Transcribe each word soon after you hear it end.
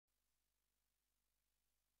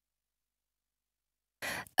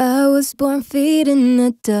I was born feet in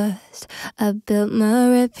the dust. I built my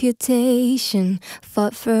reputation,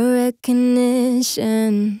 fought for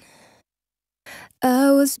recognition. I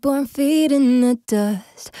was born feet in the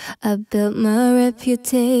dust. I built my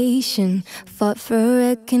reputation, fought for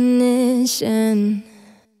recognition.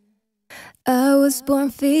 I was born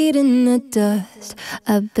feet in the dust.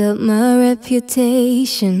 I built my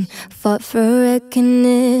reputation, fought for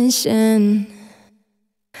recognition.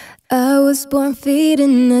 I was born feet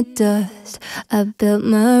in the dust. I built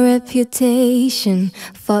my reputation,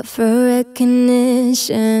 fought for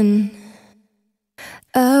recognition.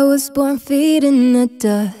 I was born feet in the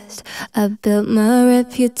dust. I built my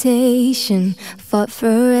reputation, fought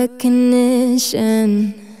for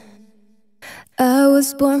recognition. I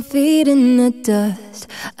was born feet in the dust.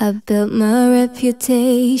 I built my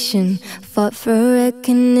reputation, fought for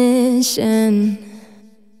recognition.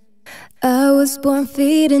 I was born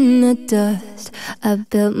feet in the dust. I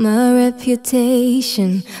built my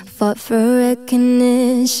reputation, fought for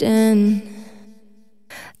recognition.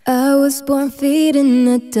 I was born feet in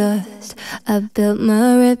the dust. I built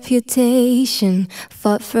my reputation,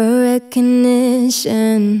 fought for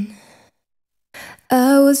recognition.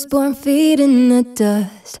 I was born feet in the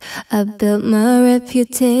dust. I built my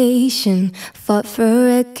reputation, fought for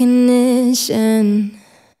recognition.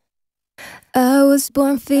 I was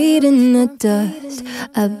born feet in the dust.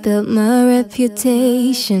 I built my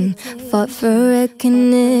reputation, fought for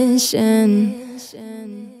recognition.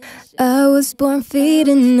 I was born feet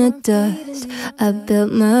in the dust. I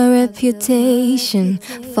built my reputation,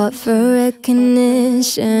 fought for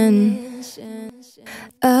recognition.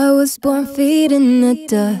 I was born feet in the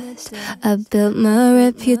dust. I built my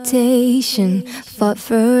reputation, fought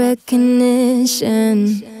for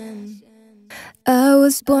recognition. I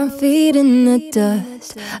was born feet in the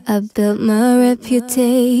dust. I built my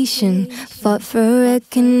reputation, fought for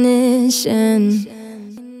recognition.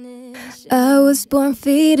 I was born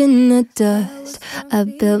feet in the dust. I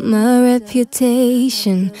built my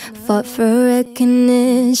reputation, fought for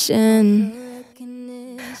recognition.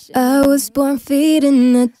 I was born feet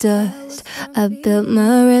in the dust. I built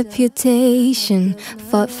my reputation,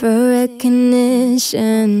 fought for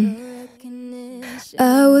recognition.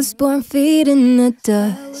 I was born feet in the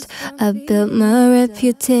dust. I built my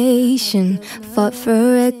reputation, fought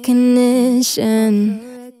for recognition.